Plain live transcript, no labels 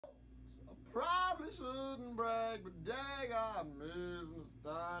Probably shouldn't brag, but dang, I'm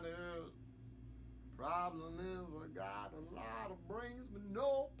misunderstanding. Problem is, I got a lot of brains, but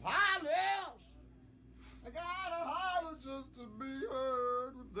no polish. I gotta holler just to be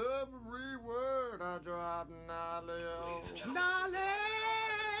heard with every word I drop. Knowledge.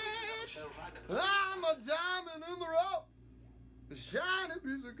 I'm a diamond in the rough, a shiny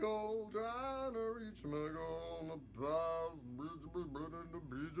piece of gold, trying to reach my goal. My past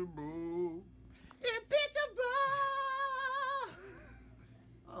impeachable.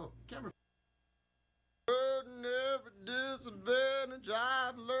 Oh, camera. In every disadvantage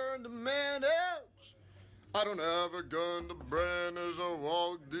I've learned to manage. I don't have a gun to brandish. I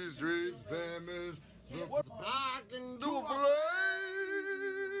walk these streets famished. What's back into a flame?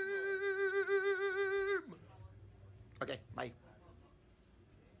 Okay, bye.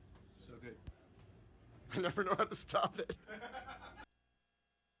 So good. I never know how to stop it.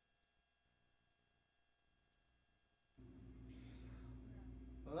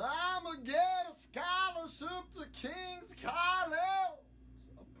 I'ma get a scholarship to King's College.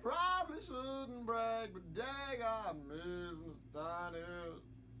 I probably shouldn't brag, but dang, I'm misunderstanding.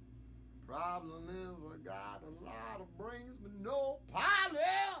 Problem is, I got a lot of brains, but no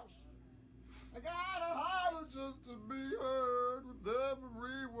polish. I gotta holler just to be heard with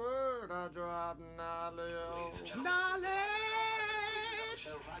every word I drop. Knowledge.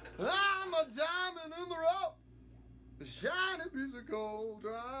 I'm a diamond in the rough, a shiny piece of gold,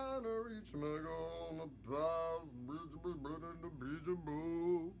 trying to reach my goal. My past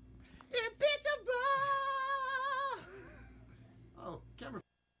impeachable. Oh, camera.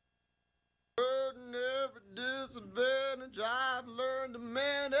 In every disadvantage I've learned to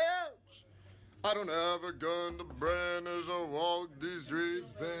manage. I don't have a gun to brandish. I walk these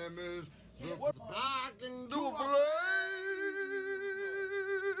streets famished. What's back into a flame?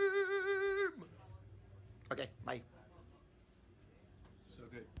 Okay, bye. So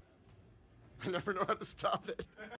good. I never know how to stop it.